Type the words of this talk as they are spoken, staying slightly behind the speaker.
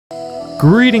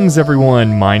Greetings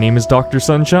everyone, my name is Dr.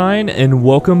 Sunshine, and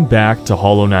welcome back to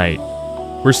Hollow Knight.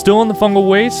 We're still in the Fungal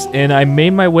Wastes, and I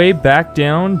made my way back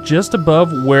down just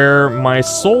above where my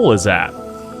soul is at.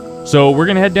 So we're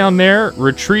gonna head down there,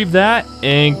 retrieve that,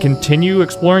 and continue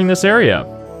exploring this area.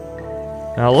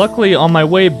 Now luckily on my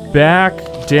way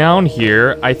back down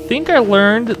here, I think I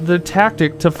learned the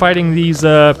tactic to fighting these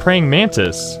praying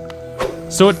mantis.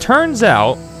 So it turns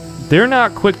out, they're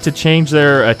not quick to change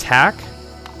their attack.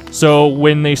 So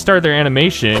when they start their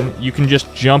animation, you can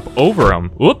just jump over them.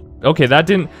 Whoop! Okay, that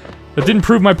didn't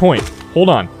prove my point. Hold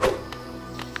on.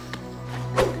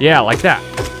 Yeah, like that.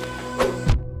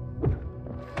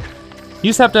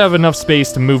 You just have to have enough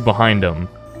space to move behind them,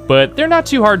 but they're not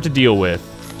too hard to deal with.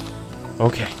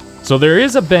 Okay, so there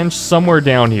is a bench somewhere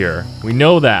down here. We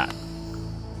know that.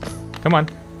 Come on.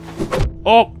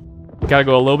 Oh! Gotta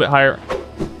go a little bit higher.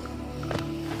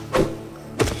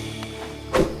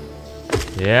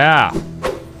 Yeah.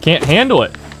 Can't handle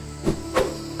it.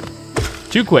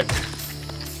 Too quick.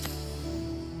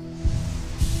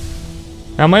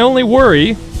 Now my only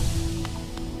worry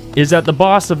is that the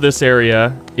boss of this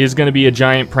area is going to be a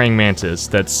giant praying mantis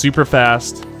that's super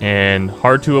fast and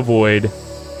hard to avoid.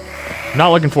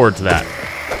 Not looking forward to that.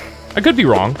 I could be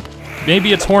wrong.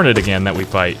 Maybe it's Hornet again that we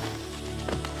fight.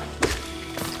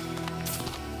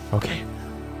 Okay.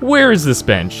 Where is this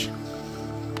bench?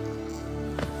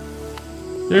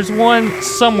 There's one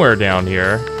somewhere down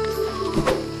here.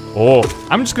 Oh,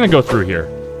 I'm just gonna go through here.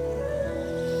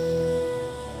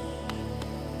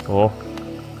 Oh,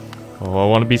 I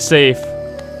want to be safe.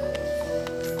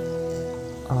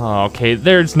 Oh, okay,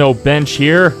 there's no bench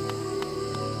here.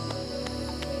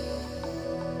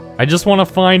 I just want to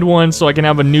find one so I can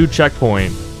have a new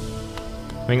checkpoint.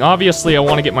 I mean, obviously I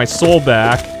want to get my soul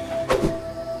back,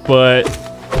 but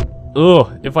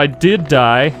if I did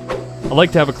die, I'd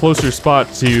like to have a closer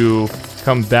spot to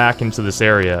come back into this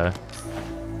area.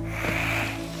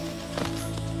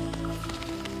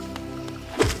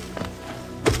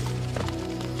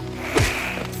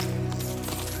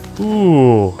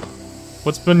 Ooh,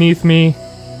 what's beneath me?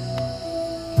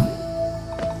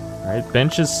 Alright,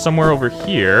 bench is somewhere over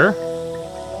here.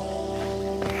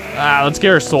 Let's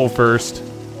get our soul first.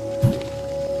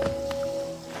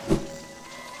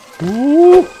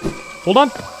 Ooh, hold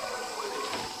on.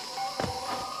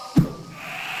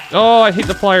 Oh, I hate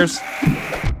the flyers.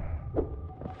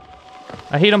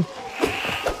 I hate them.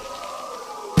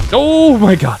 Oh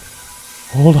my god.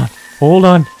 Hold on, hold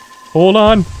on, hold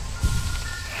on.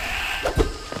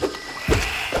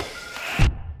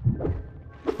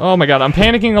 Oh my god, I'm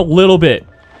panicking a little bit.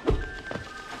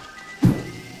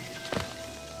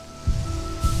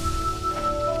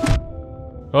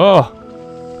 Oh.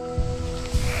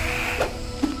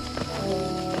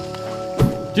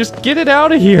 Just get it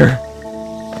out of here.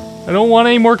 I don't want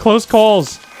any more close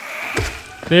calls.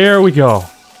 There we go.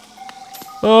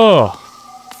 Oh.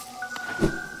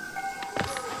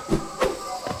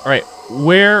 Alright,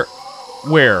 where?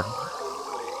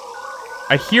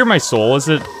 I hear my soul, is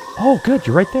it? Oh, good,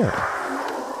 you're right there.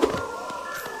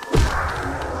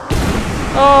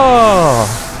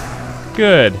 Oh,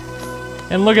 good.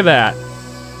 And look at that.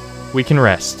 We can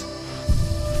rest.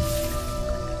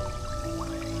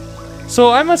 So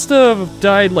I must have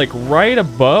died like right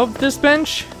above this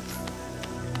bench?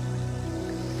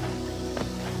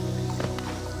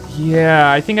 Yeah,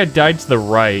 I think I died to the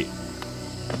right.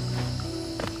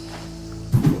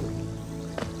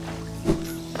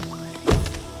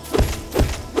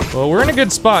 Well, we're in a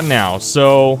good spot now,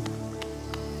 so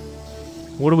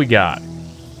what do we got?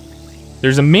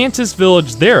 There's a mantis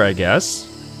village there, I guess.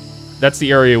 That's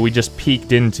the area we just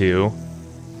peeked into.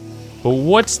 But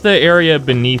what's the area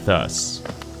beneath us?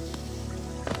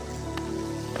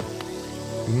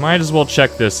 We might as well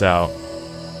check this out.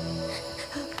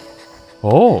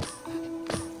 Oh.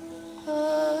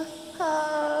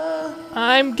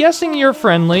 I'm guessing you're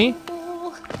friendly.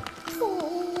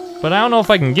 But I don't know if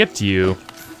I can get to you.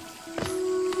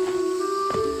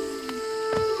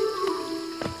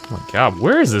 Oh my god,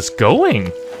 where is this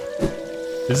going?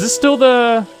 Is this still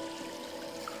the...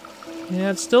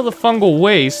 Yeah, it's still the Fungal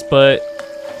Waste, but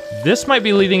this might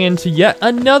be leading into yet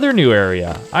another new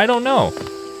area. I don't know.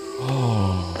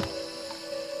 Oh.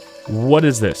 What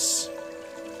is this?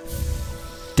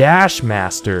 Dash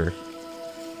Master.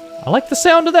 I like the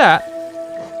sound of that.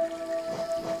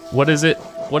 What is it?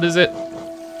 What is it?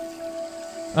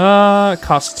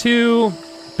 Cost 2.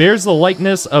 Bears the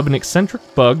likeness of an eccentric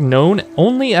bug known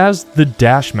only as the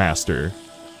Dash Master.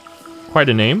 Quite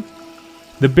a name.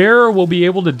 The bearer will be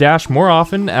able to dash more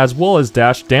often as well as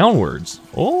dash downwards.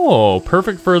 Oh,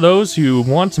 perfect for those who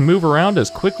want to move around as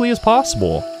quickly as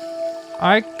possible.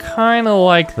 I kind of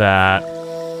like that.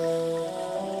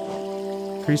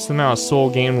 Increase the amount of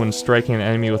soul gained when striking an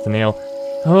enemy with a nail.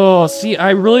 Oh, see, I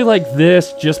really like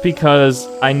this just because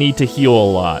I need to heal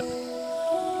a lot.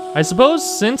 I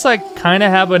suppose since I kind of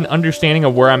have an understanding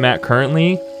of where I'm at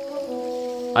currently,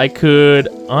 I could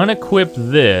unequip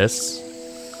this.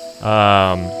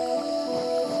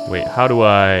 Wait, how do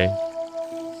I...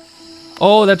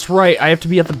 Oh, that's right, I have to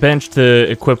be at the bench to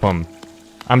equip them.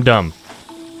 I'm dumb.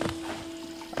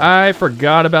 I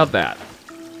forgot about that.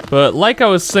 But like I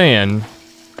was saying,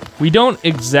 we don't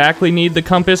exactly need the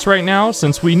compass right now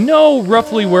since we know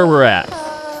roughly where we're at.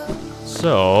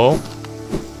 So,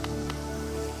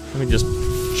 let me just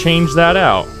change that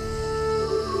out.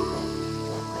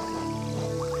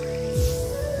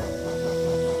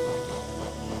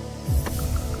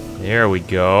 There we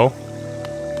go.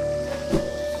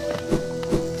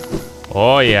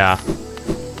 Oh yeah.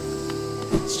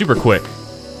 Super quick.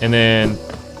 And then,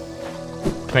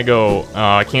 can I go,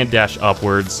 I can't dash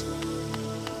upwards.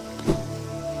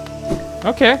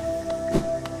 Okay.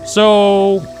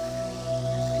 So,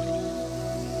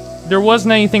 there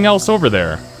wasn't anything else over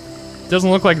there.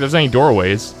 Doesn't look like there's any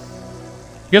doorways.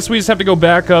 Guess we just have to go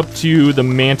back up to the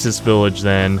Mantis village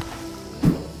then.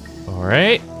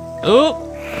 Alright. Oh!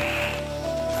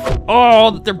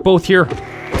 Oh, they're both here.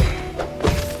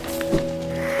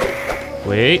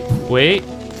 Wait, wait.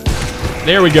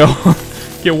 There we go.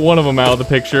 Get one of them out of the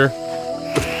picture.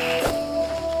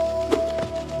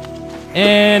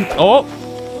 And, oh,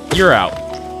 you're out.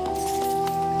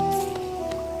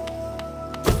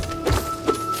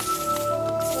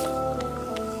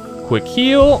 Quick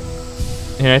heal.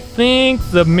 And I think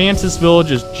the Mantis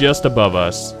village is just above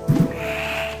us.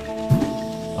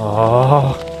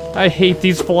 Oh, I hate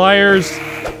these flyers.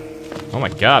 Oh my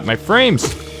god, my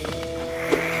frames.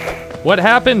 What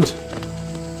happened?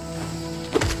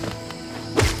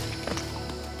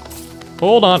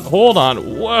 Hold on, hold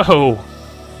on. Whoa.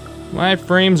 My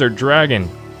frames are dragging.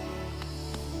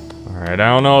 Alright, I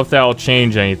don't know if that'll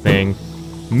change anything.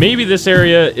 Maybe this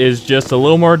area is just a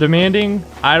little more demanding.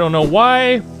 I don't know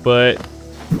why, but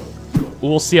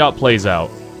we'll see how it plays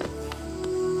out.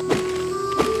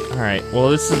 Alright, well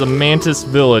this is a Mantis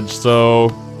village, so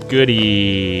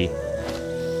goody.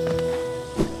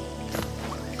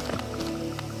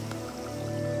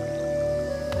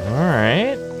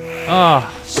 Alright.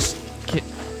 Ah,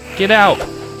 get out.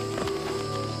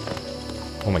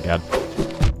 Oh my god.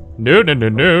 No, no, no,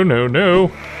 no, no, no.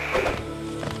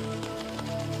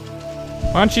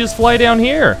 Why don't you just fly down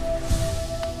here?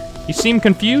 You seem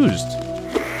confused.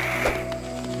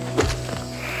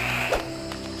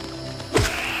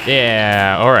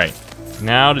 Yeah, alright.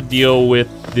 Now to deal with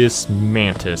this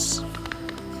Mantis.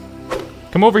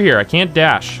 Come over here, I can't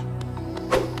dash.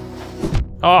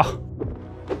 Oh.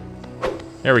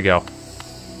 There we go.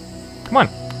 Come on.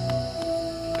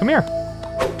 Come here.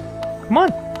 Come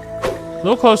on. A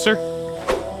little closer.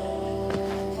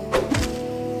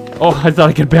 Oh, I thought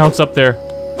I could bounce up there.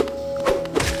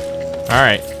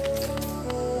 Alright.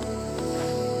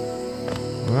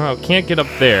 Well, can't get up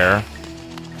there.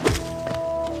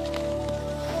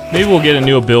 Maybe we'll get a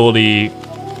new ability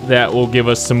that will give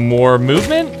us some more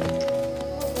movement.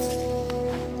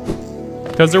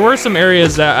 Because there were some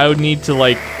areas that I would need to,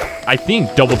 like, I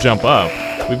think double jump up.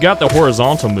 We've got the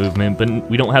horizontal movement, but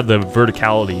we don't have the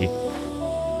verticality.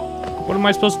 What am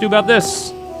I supposed to do about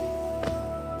this?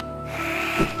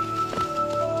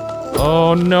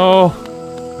 Oh no.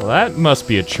 Well, that must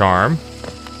be a charm.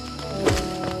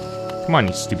 Come on,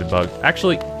 you stupid bug.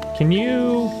 Actually, can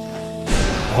you...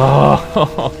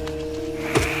 Oh.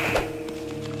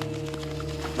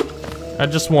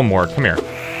 Just one more. Come here.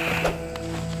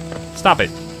 Stop it.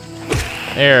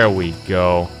 There we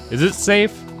go. Is it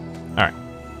safe? Alright.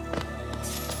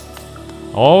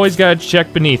 Always gotta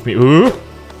check beneath me. Ooh.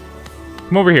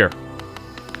 Come over here.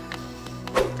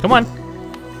 Come on.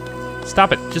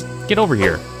 Stop it. Just get over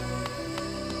here.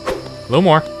 A little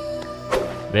more.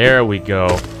 There we go.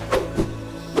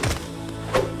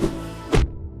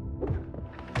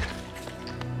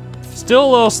 Still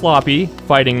a little sloppy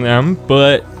fighting them,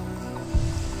 but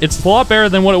it's a lot better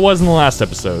than what it was in the last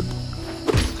episode.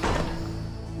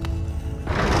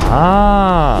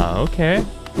 Ah, okay.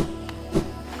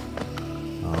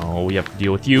 Oh, we have to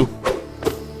deal with you.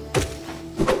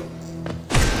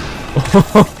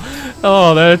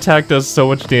 Oh, that attack does so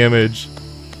much damage.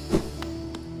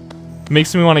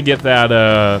 Makes me want to get that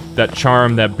that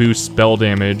charm that boosts spell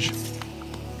damage.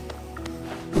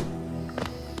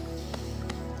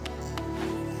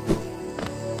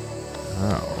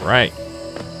 All right.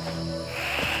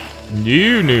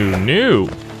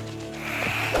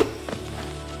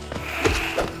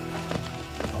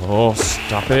 Oh,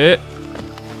 stop it.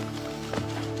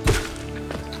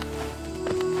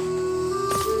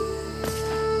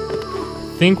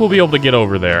 Think we'll be able to get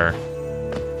over there.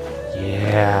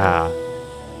 Yeah.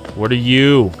 What are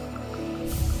you?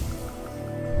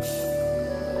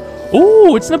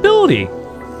 Ooh, it's an ability.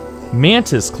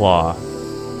 Mantis Claw.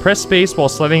 Press space while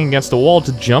sliding against a wall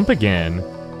to jump again.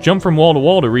 Jump from wall to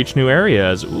wall to reach new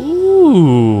areas.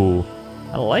 Ooh,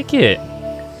 I like it.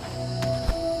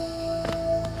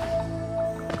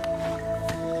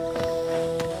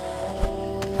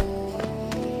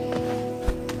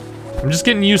 I'm just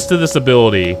getting used to this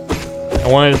ability. I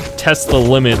want to test the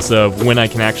limits of when I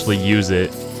can actually use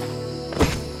it.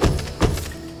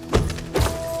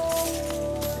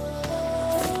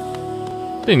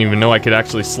 Didn't even know I could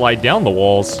actually slide down the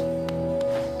walls.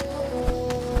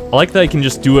 I like that I can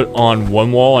just do it on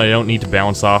one wall. I don't need to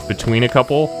bounce off between a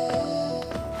couple.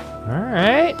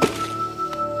 Alright.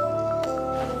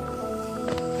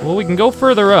 Well, we can go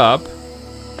further up.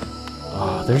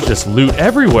 Oh, there's just loot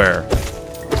everywhere.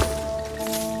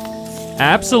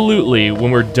 Absolutely,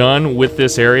 when we're done with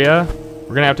this area,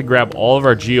 we're gonna have to grab all of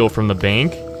our geo from the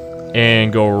bank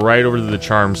and go right over to the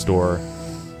charm store.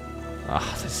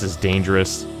 Ah, this is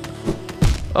dangerous.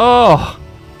 Oh,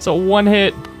 it's a one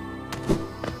hit.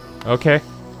 Okay.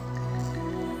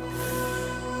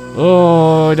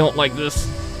 Oh, I don't like this.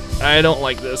 I don't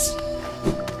like this.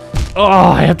 Oh,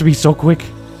 I have to be so quick.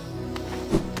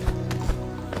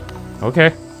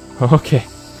 Okay. Okay.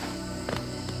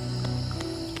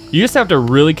 You just have to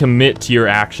really commit to your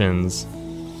actions.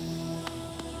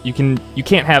 You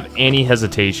can't have any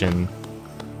hesitation.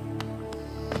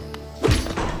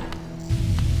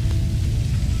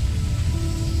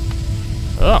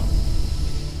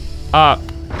 Oh.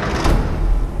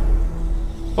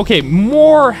 Okay,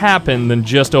 more happened than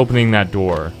just opening that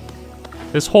door.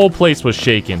 This whole place was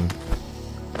shaken.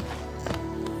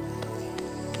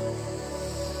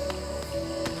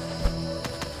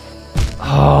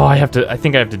 Oh, I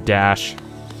think I have to dash.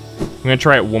 I'm gonna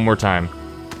try it one more time.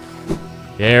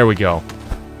 There we go.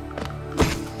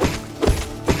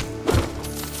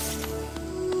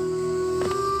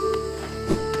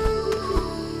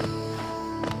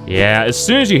 Yeah, as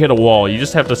soon as you hit a wall, you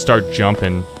just have to start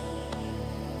jumping.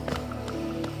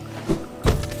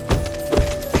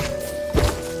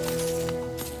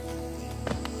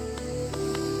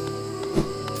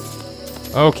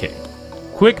 Okay,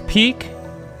 quick peek.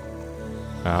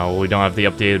 Oh, we don't have the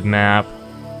updated map.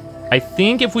 I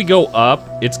think if we go up,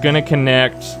 it's gonna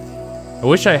connect. I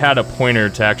wish I had a pointer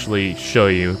to actually show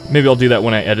you. Maybe I'll do that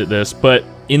when I edit this, but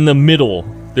in the middle,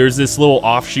 there's this little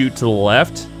offshoot to the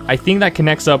left. I think that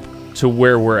connects up to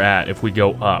where we're at if we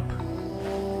go up.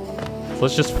 So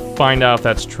let's just find out if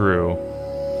that's true.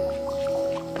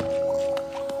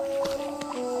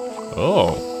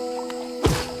 Oh.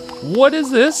 What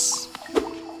is this?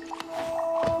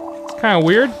 It's kind of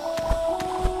weird.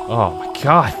 Oh my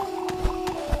god.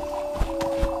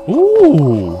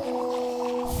 Ooh.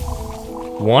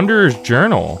 Wanderer's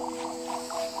Journal.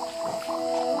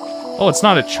 Oh, it's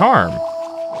not a charm.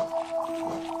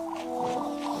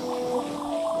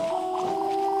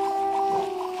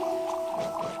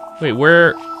 Wait,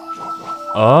 where?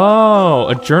 Oh,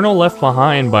 a journal left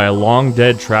behind by a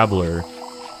long-dead traveler.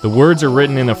 The words are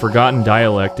written in a forgotten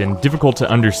dialect and difficult to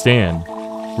understand.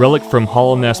 Relic from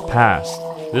Hollow Nest past.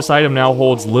 This item now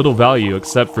holds little value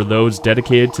except for those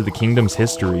dedicated to the kingdom's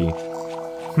history.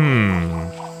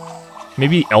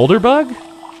 Maybe Elderbug?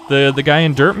 The guy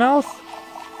in Dirtmouth?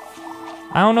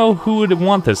 I don't know who would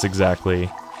want this exactly.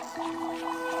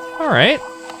 Alright.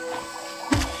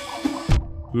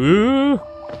 Ooh.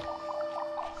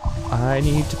 I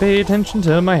need to pay attention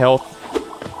to my health.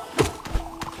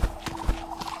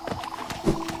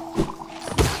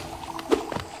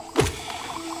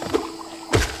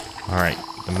 Alright,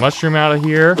 the mushroom out of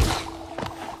here.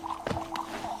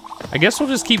 I guess we'll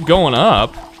just keep going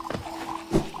up.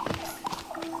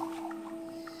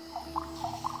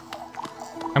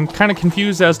 I'm kind of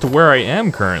confused as to where I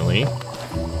am currently.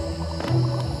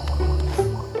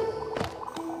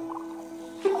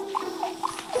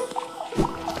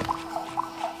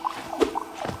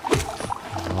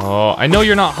 Oh, I know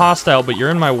you're not hostile, but you're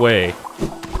in my way.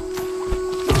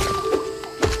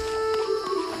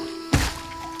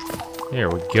 There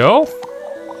we go.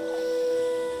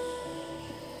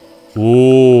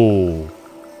 Ooh.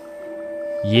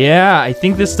 Yeah, I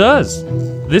think this does.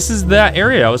 This is that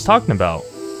area I was talking about.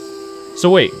 So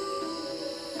wait.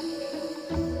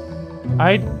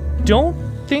 I don't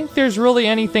think there's really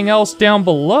anything else down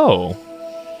below.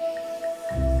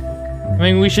 I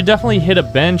mean, we should definitely hit a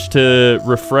bench to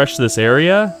refresh this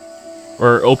area.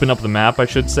 Or open up the map, I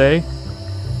should say.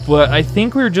 But I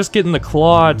think we were just getting the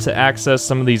claw to access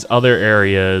some of these other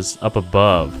areas up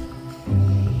above.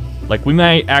 Like, we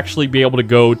might actually be able to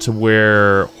go to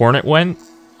where Hornet went.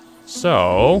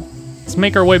 So, let's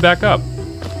make our way back up.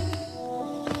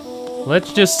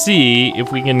 Let's just see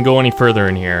if we can go any further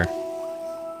in here.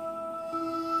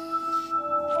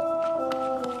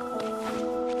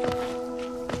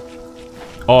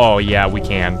 Oh, yeah, we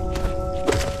can.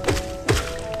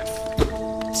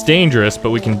 It's dangerous, but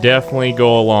we can definitely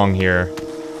go along here.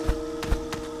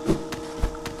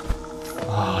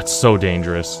 Oh, it's so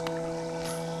dangerous.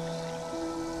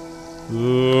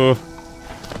 Ooh.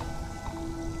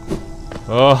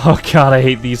 Oh, God, I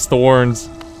hate these thorns.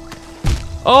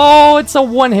 Oh, it's a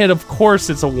one-hit. Of course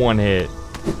it's a one-hit.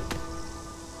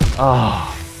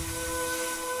 Oh.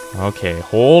 Okay,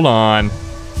 hold on.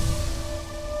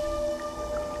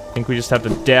 I think we just have to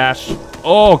dash.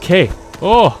 Oh, okay.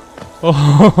 Oh.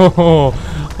 Oh,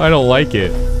 I don't like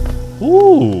it.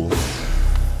 Ooh.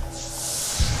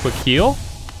 Quick heal.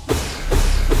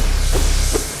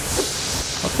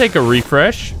 I'll take a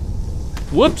refresh.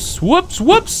 Whoops, whoops,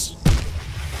 whoops.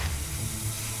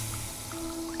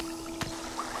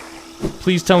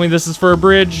 Please tell me this is for a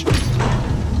bridge.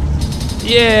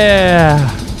 Yeah.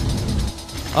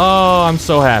 Oh, I'm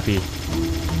so happy.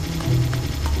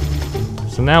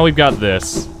 So now we've got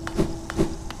this.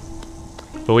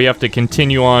 But we have to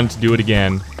continue on to do it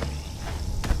again.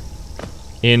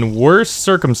 In worse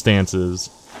circumstances.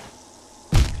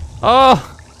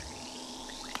 Oh!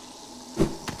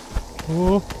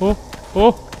 Oh, oh,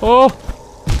 oh, oh!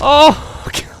 Oh,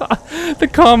 God. The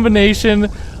combination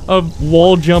of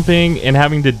wall jumping and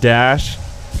having to dash.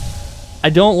 I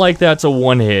don't like that's a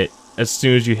one hit as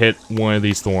soon as you hit one of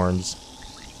these thorns.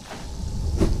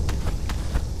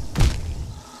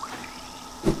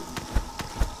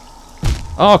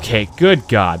 Okay, good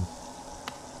God.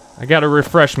 I gotta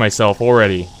refresh myself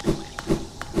already.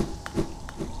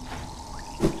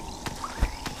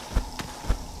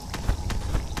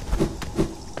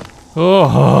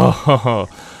 Oh,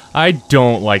 I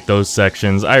don't like those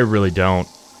sections. I really don't.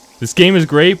 This game is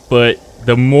great, but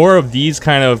the more of these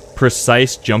kind of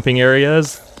precise jumping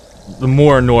areas, the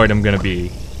more annoyed I'm gonna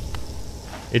be.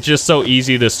 It's just so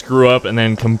easy to screw up and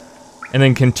then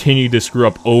continue to screw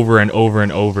up over and over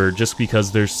and over just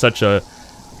because there's such a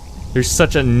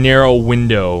narrow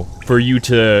window for you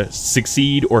to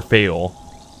succeed or fail.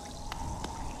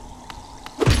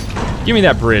 Give me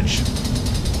that bridge.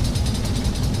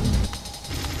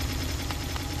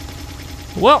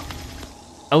 Well,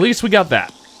 at least we got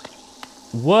that.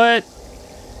 What?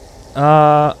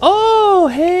 Oh,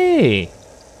 hey!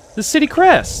 The city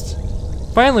crest.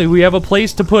 Finally, we have a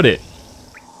place to put it.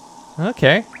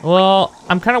 Okay, well,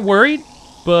 I'm kind of worried,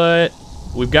 but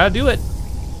we've got to do it.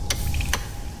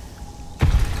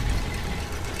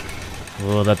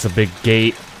 Oh, that's a big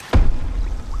gate.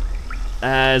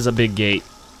 That is a big gate.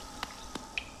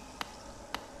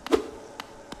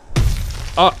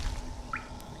 Oh.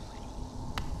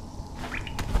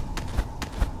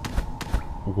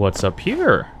 What's up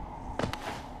here?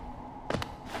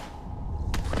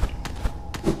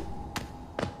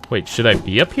 Wait, should I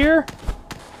be up here?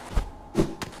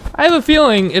 I have a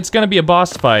feeling it's gonna be a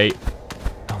boss fight.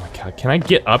 Oh my God, can I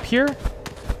get up here?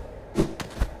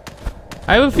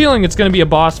 I have a feeling it's gonna be a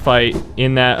boss fight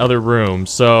in that other room,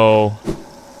 so...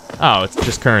 Oh, it's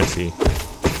just currency.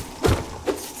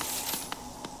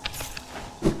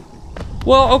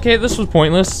 Well, okay, this was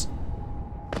pointless.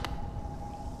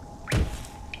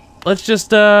 Let's just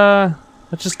go.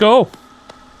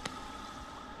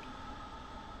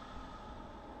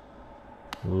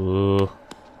 Ooh.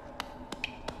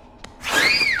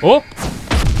 Oh!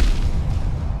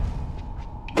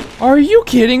 Are you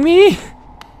kidding me?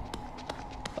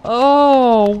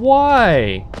 Oh,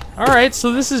 why? Alright,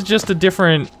 so this is just a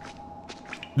different...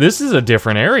 This is a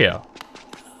different area.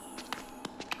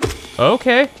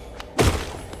 Okay.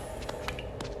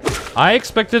 I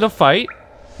expected a fight,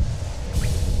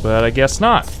 but I guess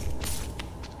not.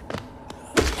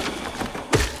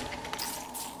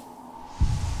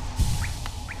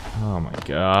 Oh my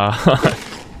God.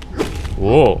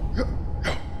 Whoa.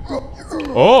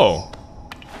 Oh.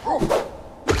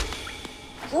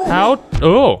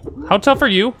 How tough are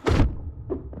you?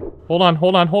 Hold on,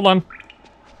 hold on, hold on.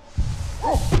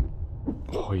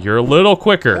 Oh, you're a little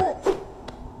quicker.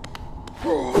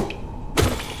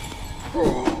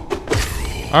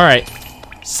 Alright.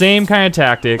 Same kind of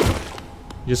tactic.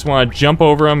 You just want to jump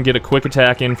over them, get a quick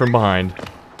attack in from behind.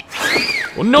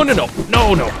 Well, no, no, no.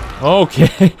 No, no.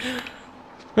 Okay.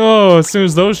 Oh, as soon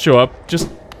as those show up, just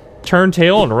turn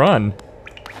tail and run.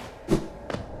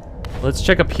 Let's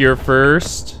check up here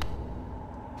first.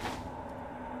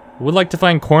 Would like to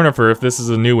find Cornifer if this is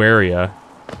a new area.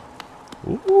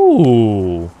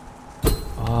 Ooh.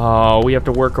 Oh, we have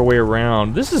to work our way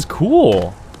around. This is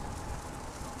cool.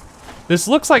 This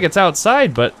looks like it's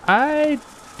outside, but I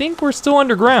think we're still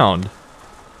underground.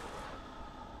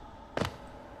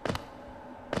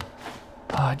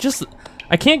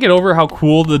 I can't get over how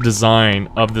cool the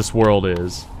design of this world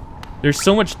is. There's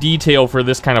so much detail for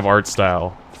this kind of art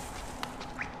style.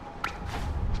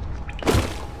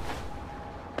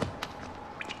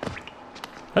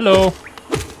 Hello.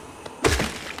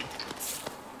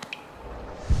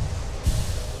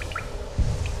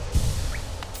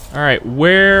 Alright,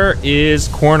 where is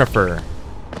Cornifer?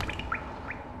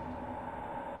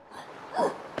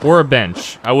 Or a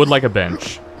bench. I would like a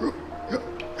bench.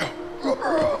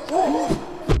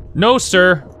 No,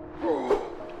 sir.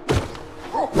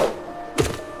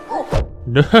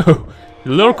 No, a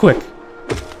little quick.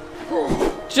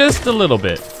 Just a little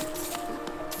bit.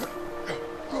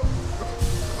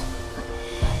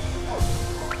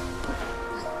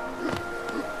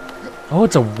 Oh,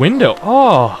 it's a window.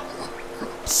 Oh,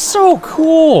 so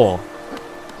cool.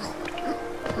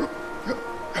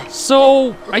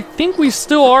 So, I think we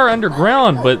still are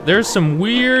underground, but there's some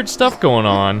weird stuff going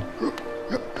on.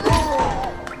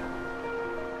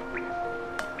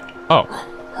 Oh,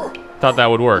 thought that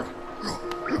would work.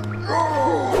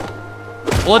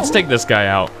 Well, let's take this guy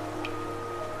out.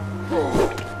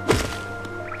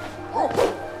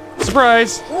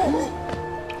 Surprise!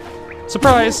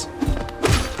 Surprise!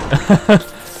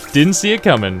 Didn't see it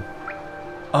coming.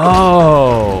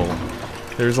 Oh,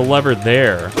 there's a lever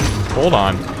there. Hold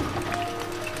on.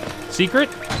 Secret?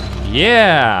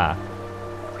 Yeah!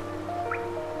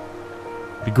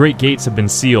 The great gates have been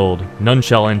sealed. None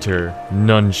shall enter,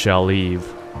 none shall leave.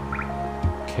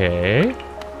 Okay.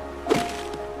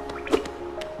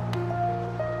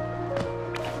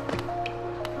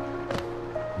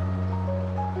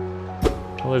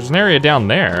 Well, there's an area down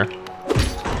there.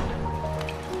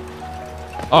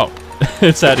 Oh,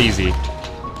 it's that easy.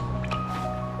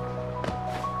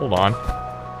 Hold on.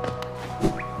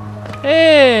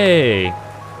 Hey!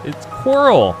 It's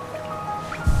Coral.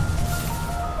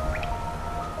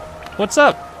 What's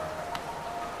up?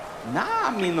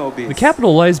 Nah, me no business. The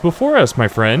capital lies before us, my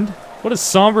friend. What a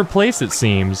somber place it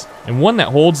seems, and one that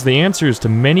holds the answers to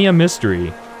many a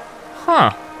mystery.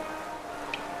 Huh.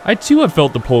 I too have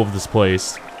felt the pull of this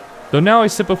place. Though now I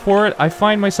sit before it, I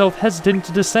find myself hesitant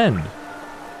to descend.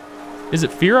 Is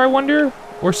it fear, I wonder?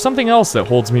 Or something else that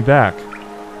holds me back?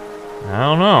 I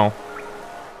don't know.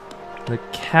 The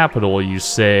capital, you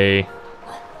say?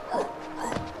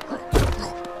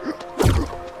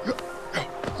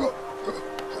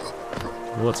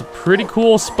 Well, it's a pretty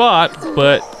cool spot,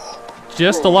 but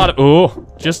just a lot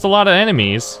of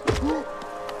enemies.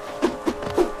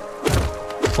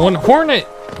 Well,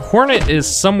 Hornet is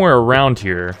somewhere around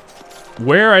here.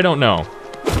 Where, I don't know.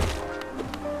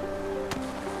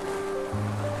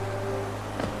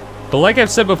 But like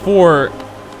I've said before,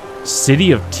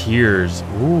 City of Tears.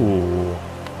 Ooh.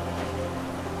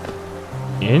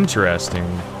 Interesting.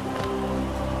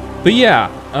 But yeah,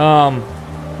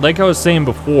 like I was saying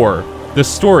before, the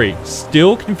story,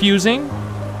 still confusing.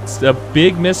 It's a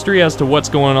big mystery as to what's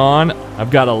going on.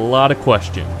 I've got a lot of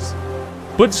questions.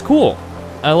 But it's cool.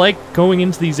 I like going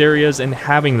into these areas and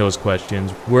having those questions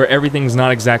where everything's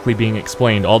not exactly being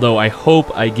explained, although I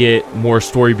hope I get more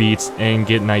story beats and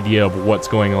get an idea of what's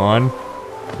going on.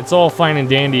 It's all fine and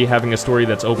dandy having a story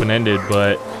that's open-ended,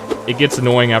 but it gets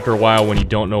annoying after a while when you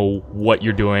don't know what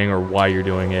you're doing or why you're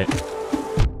doing it.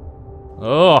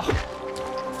 Ugh.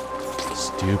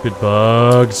 Stupid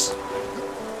bugs.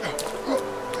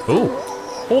 Ooh,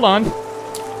 hold on.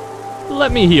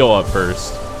 Let me heal up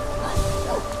first.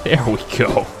 There we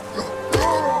go.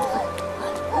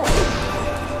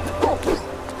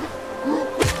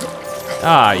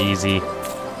 Ah, easy.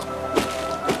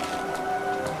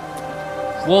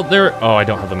 Well, oh, I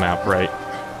don't have the map right.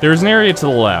 There's an area to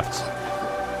the left.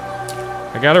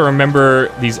 I gotta remember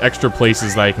these extra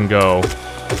places that I can go.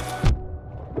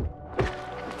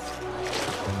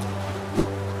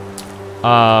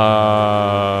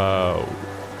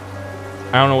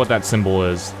 I don't know what that symbol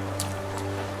is.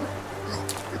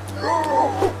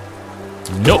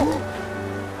 Nope.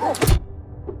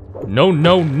 No,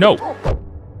 no, no.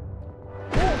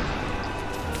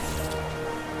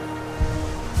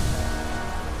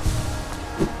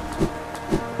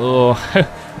 Oh, I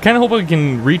kind of hope I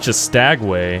can reach a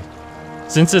stagway.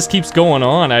 Since this keeps going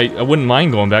on, I wouldn't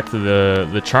mind going back to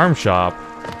the charm shop.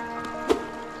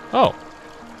 Oh.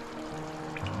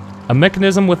 A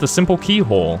mechanism with a simple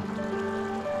keyhole.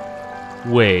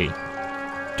 Wait.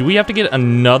 Do we have to get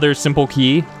another simple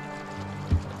key?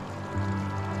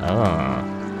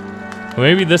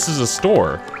 Maybe this is a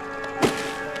store.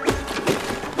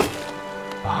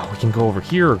 Oh, we can go over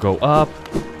here or go up.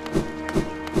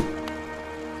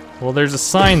 Well, there's a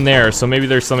sign there, so maybe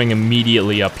there's something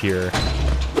immediately up here.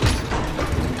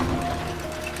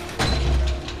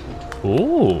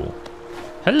 Ooh.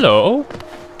 Hello.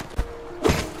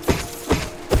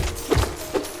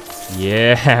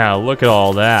 Yeah, look at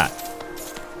all that.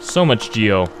 So much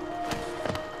geo.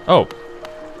 Oh.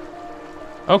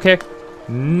 Okay.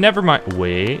 Never mind.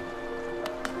 Wait.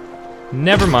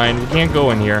 Never mind. We can't go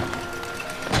in here.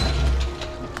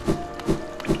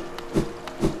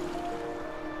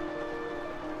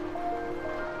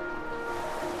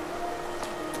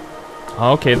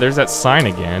 Okay, there's that sign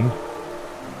again.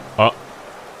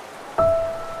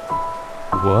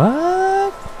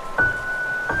 What?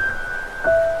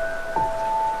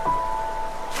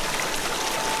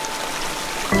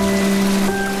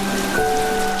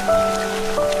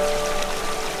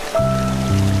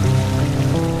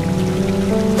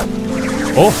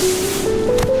 Oh!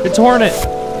 It's Hornet!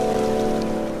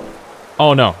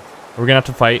 Oh no. We're gonna have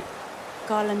to fight.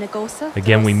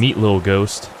 Again, we meet Little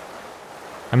Ghost.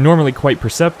 I'm normally quite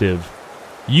perceptive.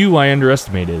 You I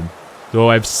underestimated,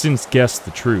 though I've since guessed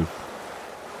the truth.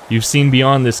 You've seen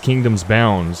beyond this kingdom's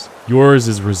bounds. Yours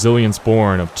is resilience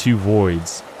born of two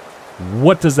voids.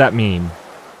 What does that mean?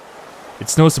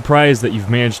 It's no surprise that you've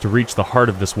managed to reach the heart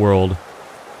of this world.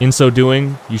 In so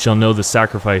doing, you shall know the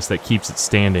sacrifice that keeps it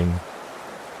standing.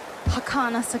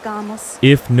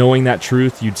 If, knowing that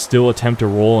truth, you'd still attempt a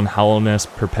role in Hallownest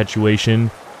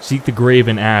perpetuation, seek the grave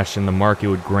in ash and the mark it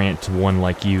would grant to one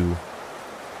like you.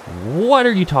 What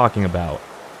are you talking about?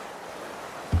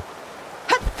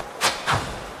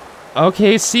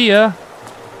 Okay, see ya.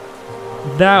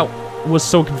 That was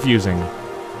so confusing.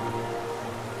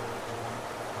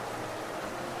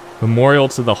 Memorial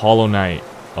to the Hollow Knight.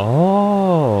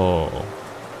 Oh.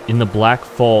 In the black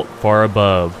vault far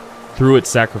above, through its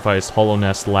sacrifice,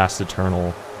 Hallownest lasts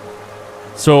eternal.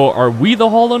 So, are we the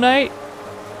Hollow Knight?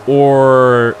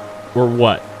 Or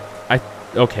what?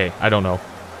 Okay, I don't know.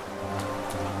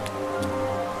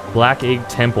 Black Egg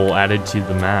Temple added to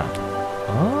the map.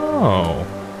 Oh.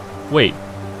 Wait.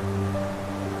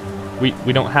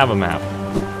 We don't have a map.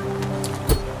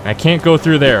 I can't go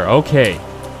through there. Okay.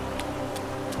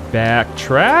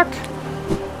 Backtrack?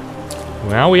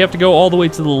 Well, we have to go all the way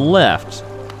to the left.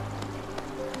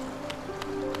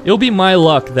 It'll be my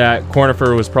luck that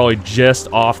Cornifer was probably just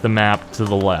off the map to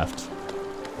the left.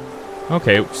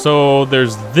 Okay, so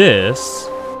there's this.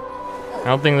 I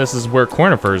don't think this is where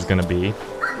Cornifer is gonna be.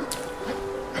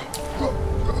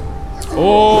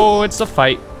 Oh, it's a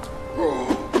fight.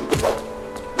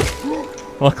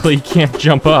 Luckily, you can't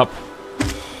jump up.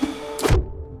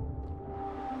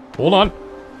 Hold on.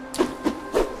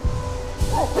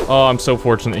 Oh, I'm so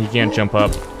fortunate he can't jump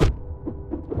up.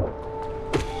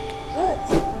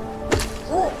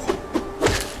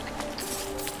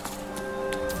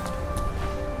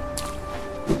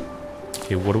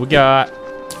 Okay, what do we got?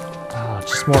 Ah,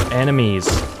 just more enemies.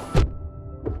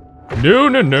 No,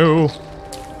 no, no.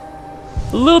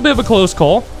 A little bit of a close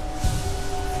call.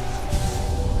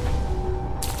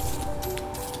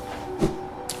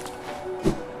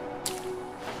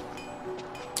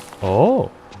 Oh.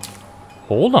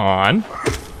 Hold on.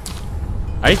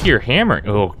 I hear hammering.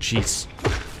 Oh, jeez.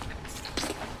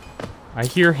 I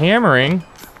hear hammering.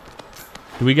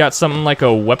 Do we got something like a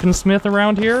weaponsmith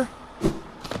around here?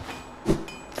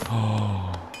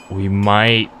 Oh, we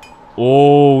might.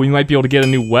 Oh, we might be able to get a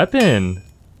new weapon.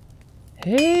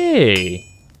 Hey,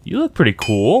 you look pretty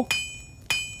cool.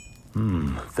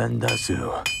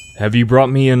 Vendasu. Have you brought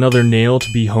me another nail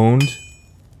to be honed?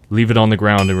 Leave it on the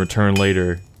ground and return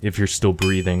later, if you're still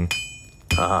breathing.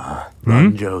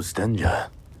 Ranjo Stenja.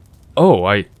 Oh,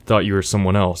 I thought you were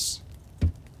someone else.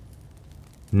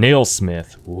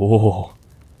 Nailsmith. Whoa.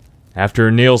 After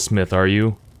a nailsmith, are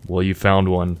you? Well, you found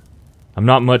one. I'm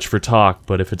not much for talk,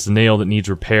 but if it's a nail that needs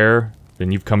repair,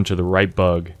 then you've come to the right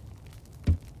bug.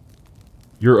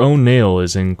 Your own nail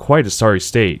is in quite a sorry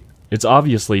state. It's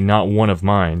obviously not one of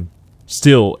mine.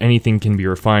 Still, anything can be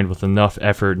refined with enough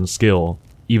effort and skill,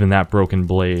 even that broken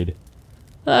blade.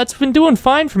 It's been doing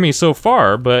fine for me so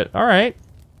far, but alright.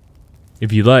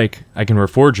 If you like, I can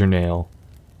reforge your nail.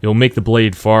 It'll make the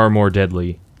blade far more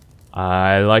deadly.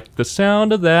 I like the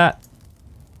sound of that.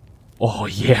 Oh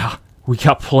yeah, we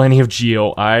got plenty of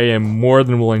geo. I am more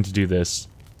than willing to do this.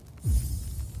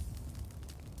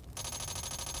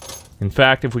 In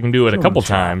fact, if we can do it a couple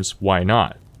times, why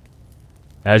not?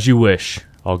 As you wish.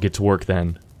 I'll get to work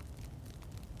then.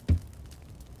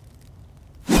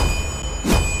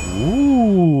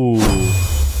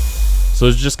 So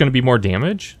it's just gonna be more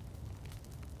damage?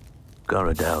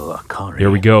 Garadel Akari. There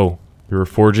we go. The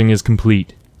reforging is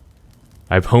complete.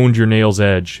 I've honed your nail's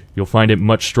edge. You'll find it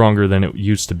much stronger than it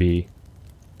used to be.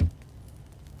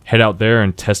 Head out there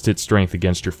and test its strength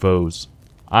against your foes.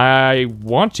 I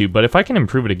want to, but if I can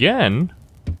improve it again...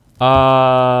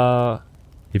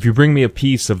 If you bring me a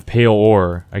piece of pale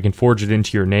ore, I can forge it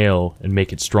into your nail and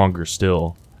make it stronger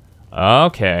still.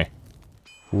 Okay.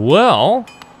 Well...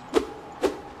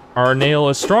 Our nail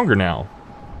is stronger now.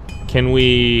 Can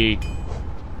we...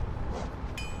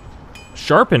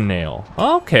 Sharpen nail.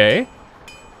 Okay.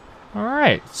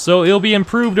 Alright, so it'll be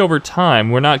improved over time.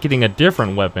 We're not getting a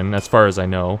different weapon, as far as I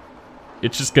know.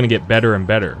 It's just gonna get better and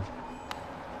better.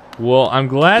 Well, I'm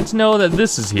glad to know that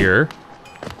this is here.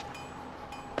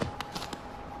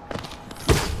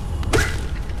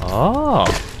 Oh.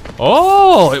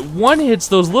 Oh, it one-hits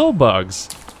those little bugs.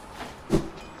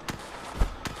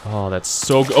 Oh, that's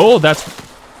so good. Oh, that's...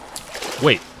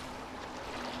 Wait.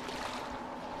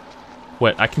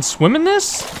 What, I can swim in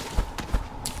this?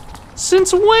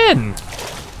 Since when?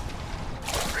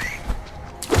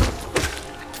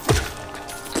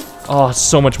 Oh,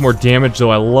 so much more damage though,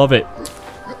 I love it.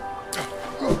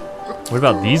 What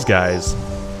about these guys?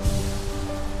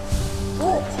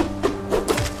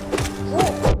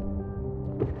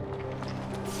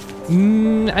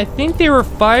 I think they were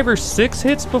 5 or 6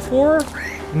 hits before.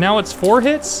 Now it's 4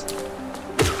 hits.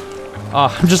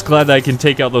 Oh, I'm just glad that I can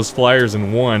take out those flyers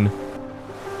in one.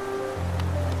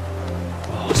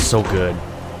 Oh, so good.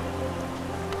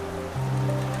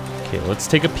 Okay, let's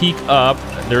take a peek up.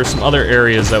 There are some other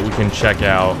areas that we can check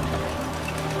out.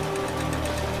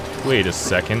 Wait a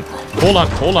second. Hold on,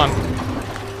 hold on.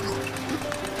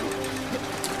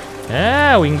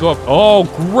 Ah, we can go up. Oh,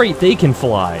 great, they can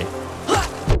fly.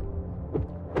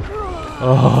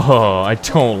 Oh, I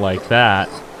don't like that.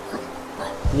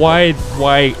 Why?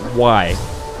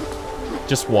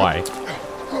 Just why?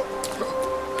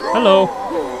 Hello.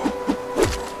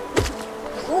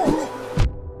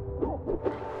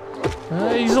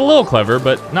 He's a little clever,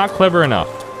 but not clever enough.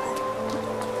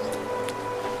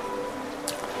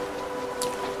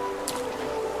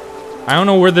 I don't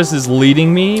know where this is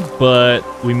leading me, but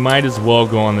we might as well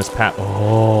go on this path.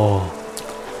 Oh.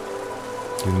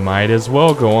 We might as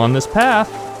well go on this path.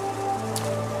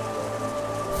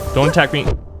 Don't attack me.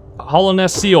 Hollow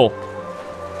Nest Seal.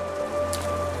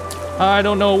 I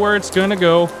don't know where it's gonna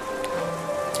go.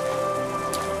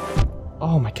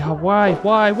 Oh my god, why?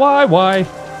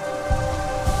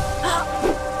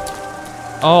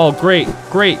 Oh,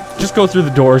 great. Just go through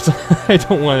the doors. I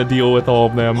don't want to deal with all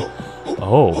of them.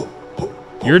 Oh.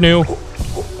 You're new.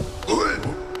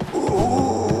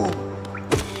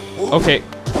 Okay.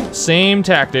 Same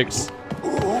tactics.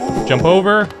 Jump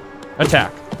over,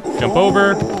 attack. Jump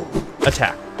over,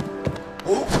 attack.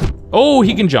 Oh,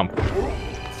 he can jump.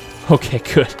 Okay,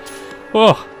 good.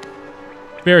 Oh,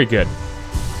 very good.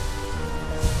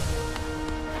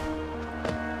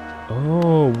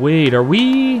 Oh, wait, are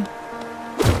we... I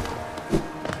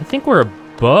think we're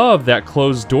above that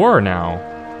closed door now.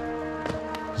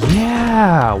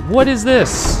 Yeah, what is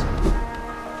this?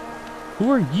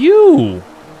 Who are you?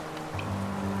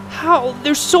 How?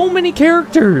 There's so many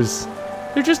characters.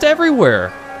 They're just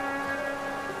everywhere.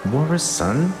 War's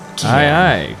son?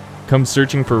 Aye. Come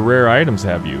searching for rare items,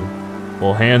 have you?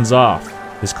 Well, hands off.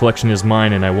 This collection is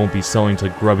mine and I won't be selling to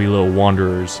grubby little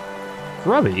wanderers.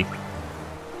 Grubby?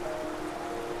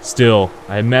 Still,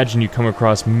 I imagine you come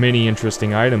across many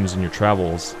interesting items in your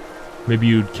travels. Maybe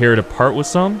you'd care to part with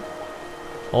some?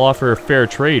 I'll offer a fair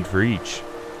trade for each.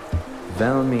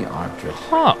 Velmi Ardred.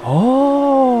 Huh,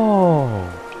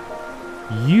 oh.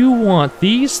 You want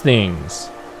these things.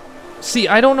 See,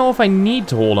 I don't know if I need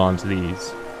to hold on to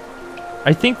these.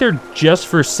 I think they're just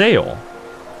for sale.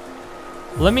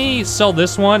 Let me sell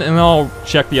this one and I'll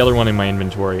check the other one in my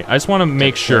inventory. I just want to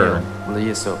make sure.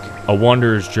 A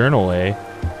Wanderer's Journal, eh?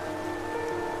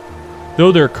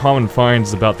 Though they're common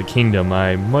finds about the kingdom,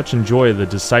 I much enjoy the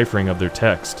deciphering of their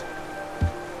text.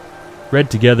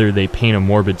 Read together, they paint a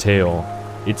morbid tale.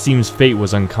 It seems fate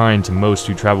was unkind to most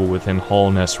who travel within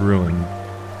Hollow Nest ruin.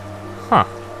 Huh.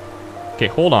 Okay,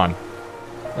 hold on.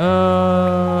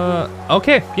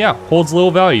 Okay, yeah, holds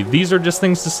little value. These are just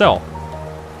things to sell.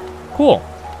 Cool.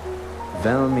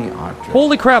 Velmi Ardred.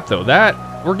 Holy crap, though,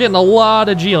 we're getting a lot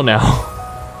of geo now.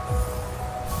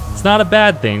 It's not a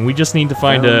bad thing, we just need to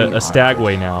find a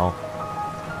stagway now.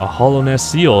 A Hollow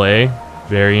Nest seal, eh?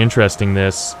 Very interesting,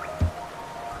 this.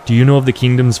 Do you know of the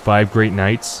kingdom's 5 great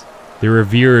knights? They're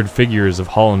revered figures of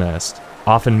Hollow Nest,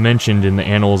 often mentioned in the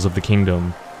annals of the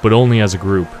kingdom, but only as a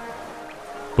group.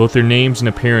 Both their names and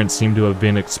appearance seem to have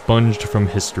been expunged from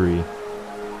history.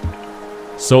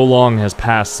 So long has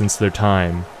passed since their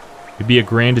time. It'd be a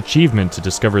grand achievement to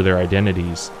discover their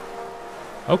identities.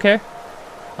 Okay.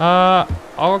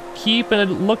 I'll keep a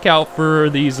lookout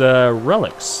for these,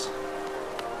 relics.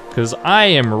 Because I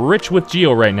am rich with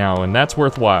geo right now, and that's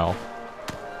worthwhile.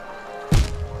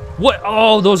 What?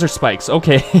 Oh, those are spikes.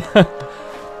 Okay.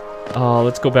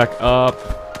 Let's go back up.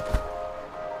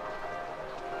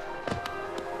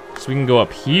 So we can go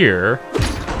up here.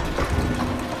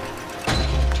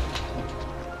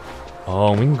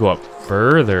 Oh, we can go up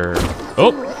further.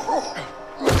 Oh!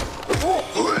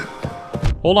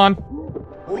 Hold on.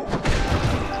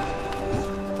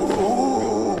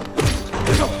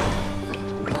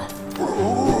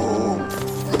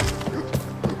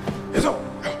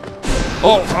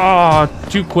 Oh,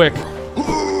 too quick.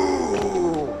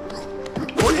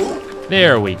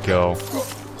 There we go.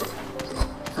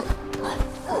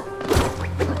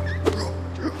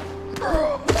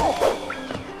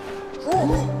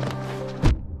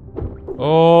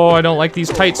 Oh, I don't like these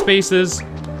tight spaces.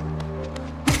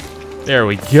 There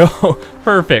we go.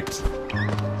 Perfect.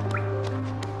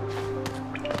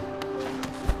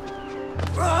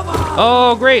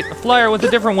 Oh, great. A flyer with a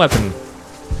different weapon.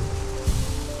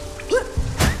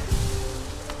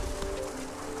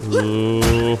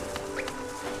 Ooh.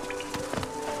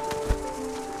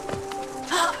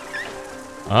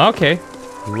 Okay.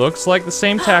 Looks like the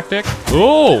same tactic.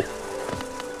 Ooh!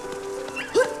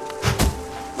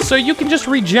 So you can just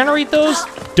regenerate those?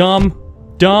 Dumb.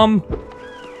 Dumb.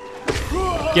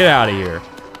 Get out of here.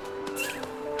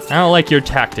 I don't like your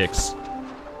tactics.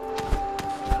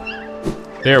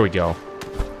 There we go.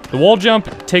 The wall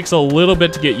jump takes a little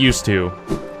bit to get used to.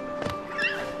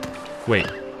 Wait.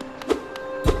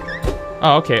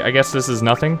 Oh, okay, I guess this is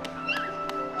nothing.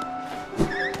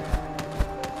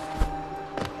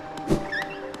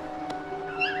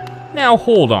 Now,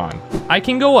 hold on. I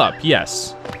can go up,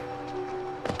 yes.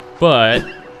 But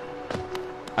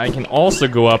I can also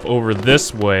go up over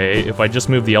this way if I just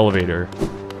move the elevator.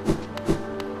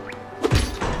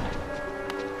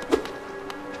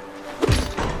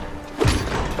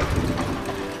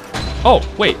 Oh,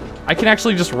 wait. I can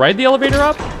actually just ride the elevator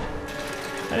up?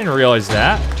 I didn't realize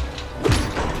that.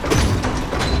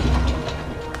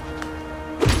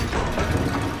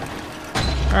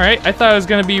 Alright, I thought it was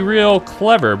gonna be real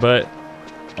clever, but...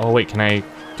 Oh wait, can I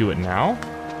do it now?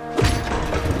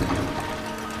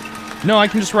 No, I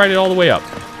can just ride it all the way up.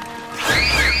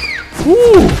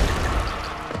 Woo!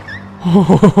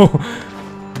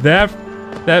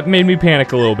 That made me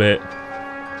panic a little bit.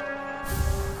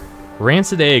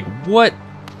 Rancid egg, what?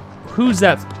 Who's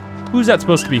that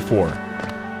supposed to be for?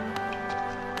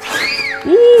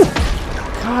 Ooh!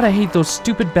 God, I hate those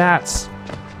stupid bats.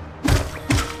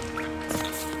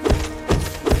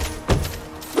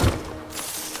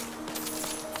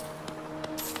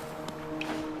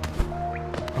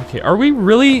 Okay, are we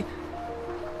really...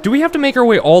 Do we have to make our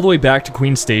way all the way back to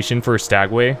Queen Station for a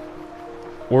Stagway?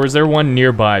 Or is there one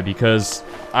nearby? Because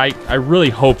I really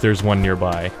hope there's one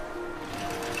nearby.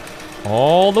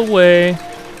 All the way.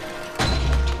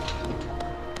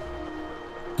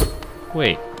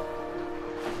 Wait.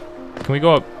 Can we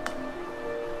go up?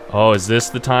 Oh, is this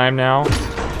the time now?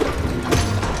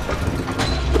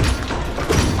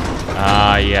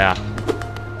 Ah, yeah.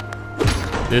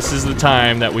 This is the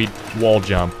time that we wall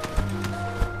jump.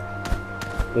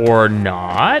 Or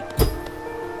not?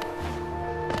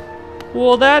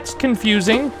 Well, that's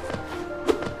confusing.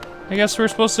 I guess we're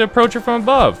supposed to approach her from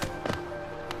above.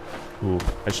 Ooh,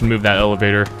 I should move that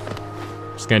elevator.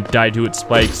 Just gonna die to its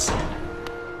spikes.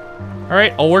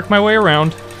 Alright, I'll work my way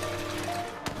around.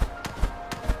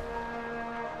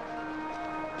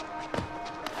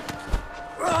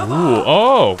 Ooh,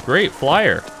 oh, great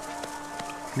flyer.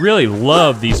 Really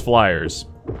love these flyers.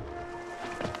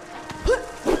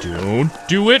 Don't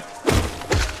do it.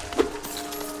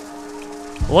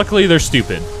 Luckily, they're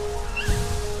stupid.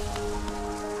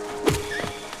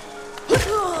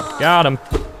 Got him.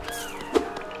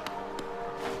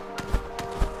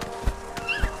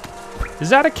 Is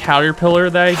that a caterpillar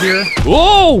that I hear?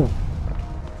 Whoa!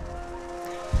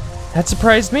 That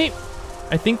surprised me.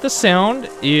 I think the sound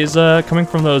is coming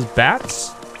from those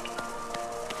bats.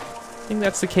 I think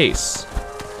that's the case.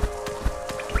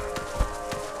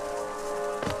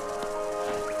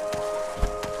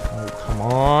 Oh, come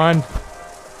on.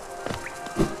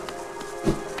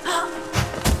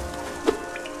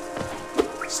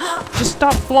 Just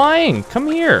stop flying.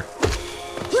 Come here.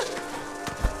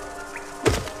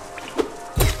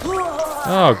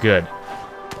 Oh, good.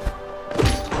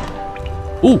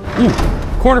 Ooh, ooh.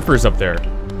 Cornifer's up there.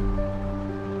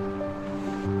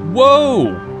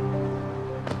 Whoa!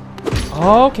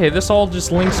 Oh, okay, this all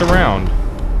just links around.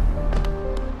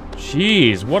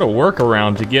 Jeez, what a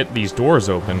workaround to get these doors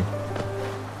open.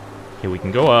 Okay, we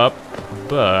can go up,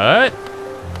 but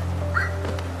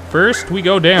first we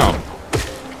go down.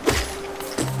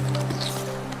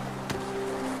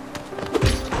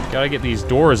 Gotta get these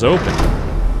doors open.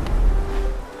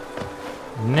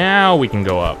 Now we can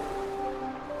go up.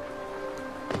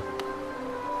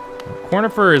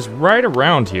 Cornifer is right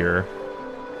around here.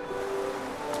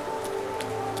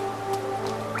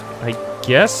 I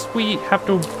guess we have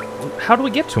to... How do we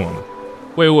get to him?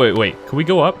 Wait. Can we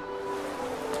go up?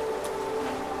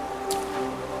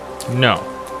 No.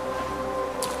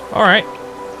 Alright.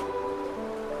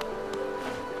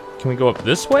 Can we go up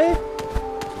this way?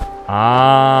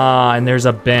 Ah, and there's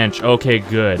a bench. Okay,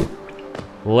 good.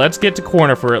 Let's get to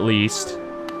Cornifer at least.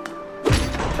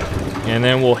 And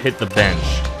then we'll hit the bench.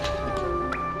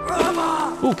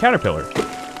 Ooh, caterpillar.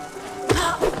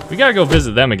 We gotta go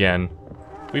visit them again.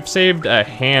 We've saved a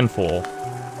handful.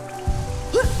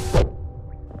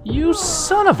 You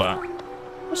son of a...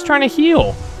 I was trying to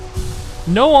heal.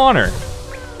 No honor.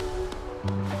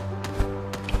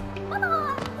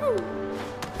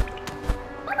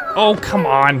 Oh, come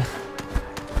on.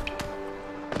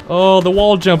 Oh, the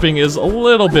wall jumping is a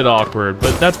little bit awkward,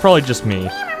 but that's probably just me.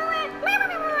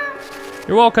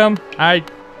 You're welcome. I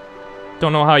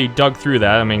don't know how you dug through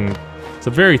that. I mean, it's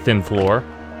a very thin floor.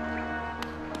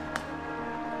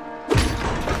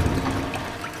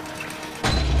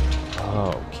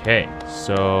 Okay,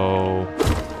 so...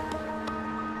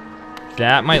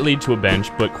 that might lead to a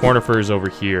bench, but Cornifer is over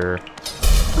here.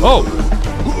 Oh!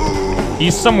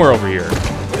 He's somewhere over here.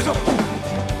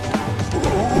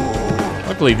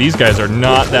 Luckily, these guys are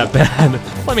not that bad.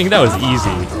 I mean, that was easy.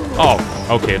 Oh,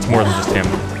 okay, it's more than just him.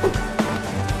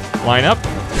 Line up.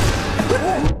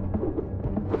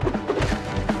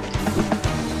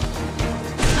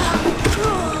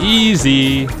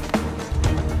 Easy.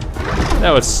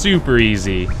 That was super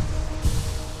easy.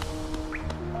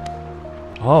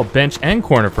 Oh, bench and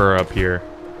Cornifer are up here.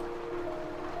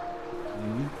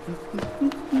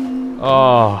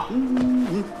 Oh,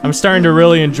 I'm starting to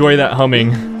really enjoy that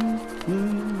humming.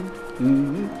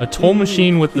 A toll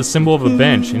machine with the symbol of a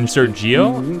bench. Insert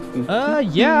geo?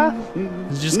 Yeah.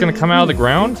 Is it just gonna come out of the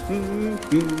ground?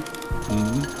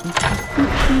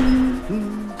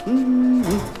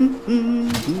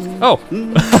 Oh.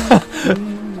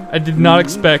 I did not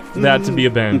expect that to be a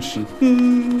bench.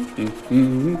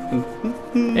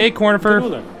 Hey,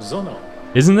 Cornifer.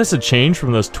 Isn't this a change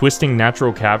from those twisting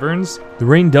natural caverns? The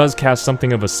rain does cast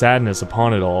something of a sadness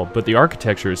upon it all, but the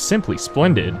architecture is simply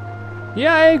splendid.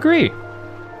 Yeah, I agree.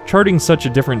 Charting such a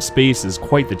different space is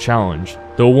quite the challenge,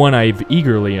 though one I've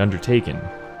eagerly undertaken.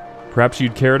 Perhaps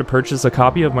you'd care to purchase a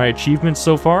copy of my achievements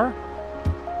so far?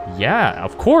 Yeah,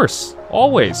 of course,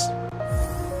 always.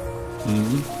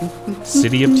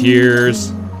 City of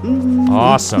Tears.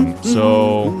 Awesome,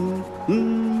 so...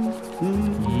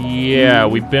 yeah,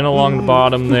 we've been along the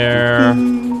bottom there.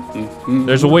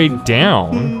 There's a way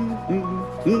down.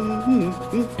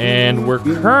 And we're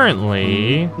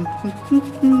currently...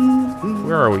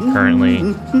 where are we currently?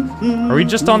 Are we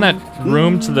just on that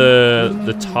room to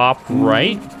the top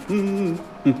right?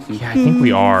 Yeah, I think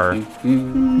we are.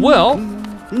 Well,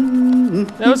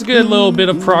 that was a good little bit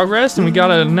of progress, and we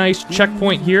got a nice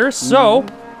checkpoint here, so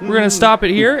we're gonna stop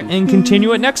it here and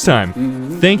continue it next time.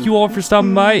 Thank you all for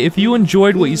stopping by. If you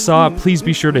enjoyed what you saw, please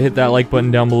be sure to hit that like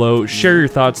button down below, share your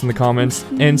thoughts in the comments,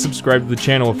 and subscribe to the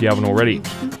channel if you haven't already.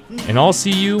 And I'll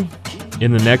see you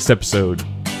in the next episode.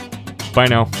 Bye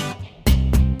now.